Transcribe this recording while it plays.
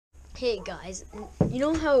Hey guys, you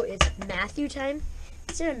know how it's Matthew time?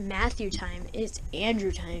 Instead of Matthew time, it's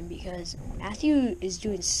Andrew time because Matthew is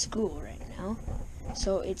doing school right now.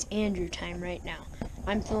 So it's Andrew time right now.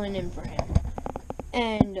 I'm filling in for him.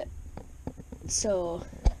 And so,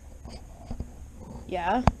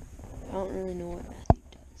 yeah, I don't really know what Matthew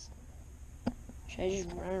does. Should I just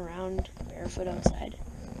run around barefoot outside?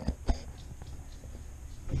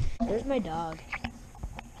 There's my dog.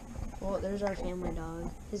 Well, there's our family dog.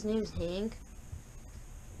 His name's Hank.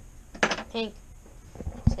 Hank,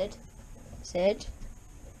 sit. Sit.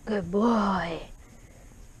 Good boy.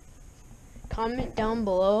 Comment down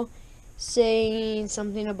below saying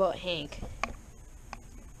something about Hank.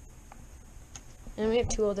 And we have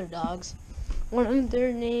two other dogs. One of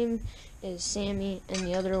their name is Sammy, and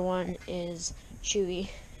the other one is Chewy.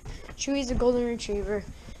 Chewy's a golden retriever,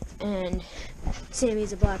 and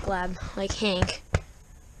Sammy's a black lab, like Hank.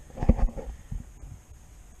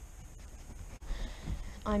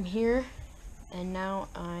 I'm here, and now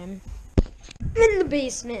I'm in the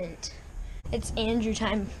basement. It's Andrew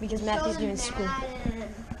time because Matthew's doing school.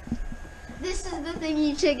 This is the thing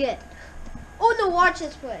you should get. Oh no, watch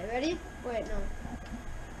this play. Ready? Wait,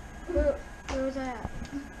 no. Where was I at?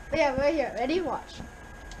 Oh, yeah, right here. Ready? Watch.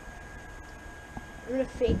 I'm gonna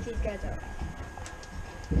fake these guys out.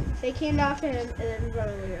 Fake hand off to him and then run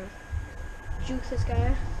over here. Juke this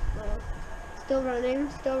guy. Still running,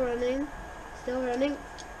 still running, still running.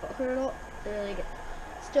 Hurdle. Really good.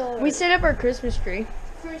 Still running. We set up our Christmas tree.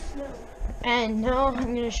 First snow. And now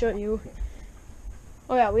I'm gonna show you.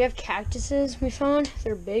 Oh yeah, we have cactuses we found.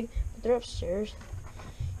 They're big, but they're upstairs.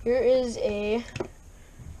 Here is a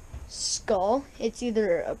skull. It's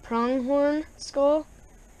either a pronghorn skull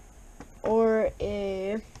or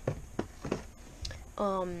a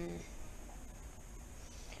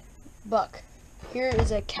buck. Here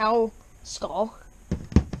is a cow skull.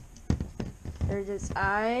 There's its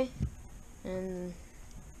eye, and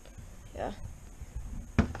yeah.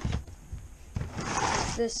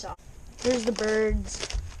 This off. Here's the birds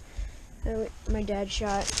that my dad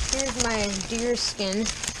shot. Here's my deer skin.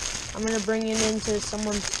 I'm gonna bring it into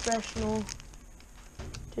someone professional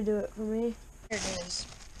to do it for me. Here it is.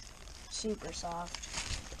 Super soft.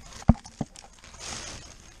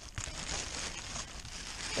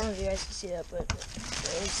 I don't know if you guys can see that, but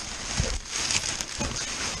there is.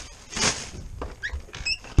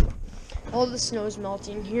 All the snow's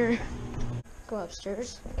melting here. Go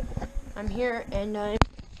upstairs. I'm here and I'm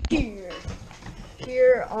here.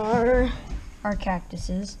 Here are our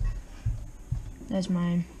cactuses. That's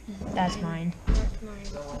mine. That's mine. That's mine.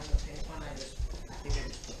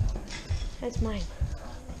 That's mine.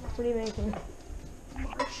 What are you making?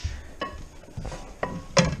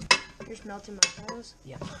 You're just melting marshmallows?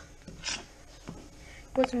 Yep.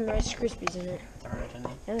 Put some Rice Krispies in it. There are,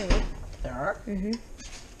 Jenny. Yeah, there are. There are? Mm-hmm.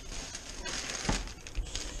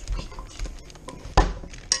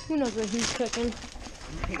 Who knows what he's cooking?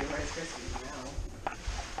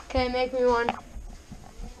 Okay, make me one.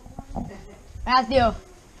 Matthew.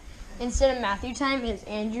 Instead of Matthew time, it's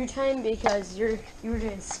Andrew time because you were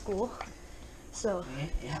doing school. So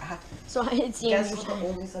yeah. So it's Andrew Guess what time. the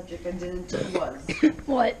only subject I didn't do was?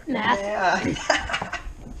 What? Math? Yeah.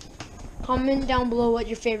 Comment down below what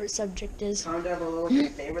your favorite subject is. Comment down below what your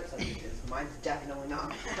favorite subject is. Mine's definitely not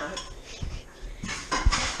math.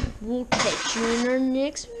 We'll catch you in our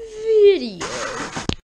next video.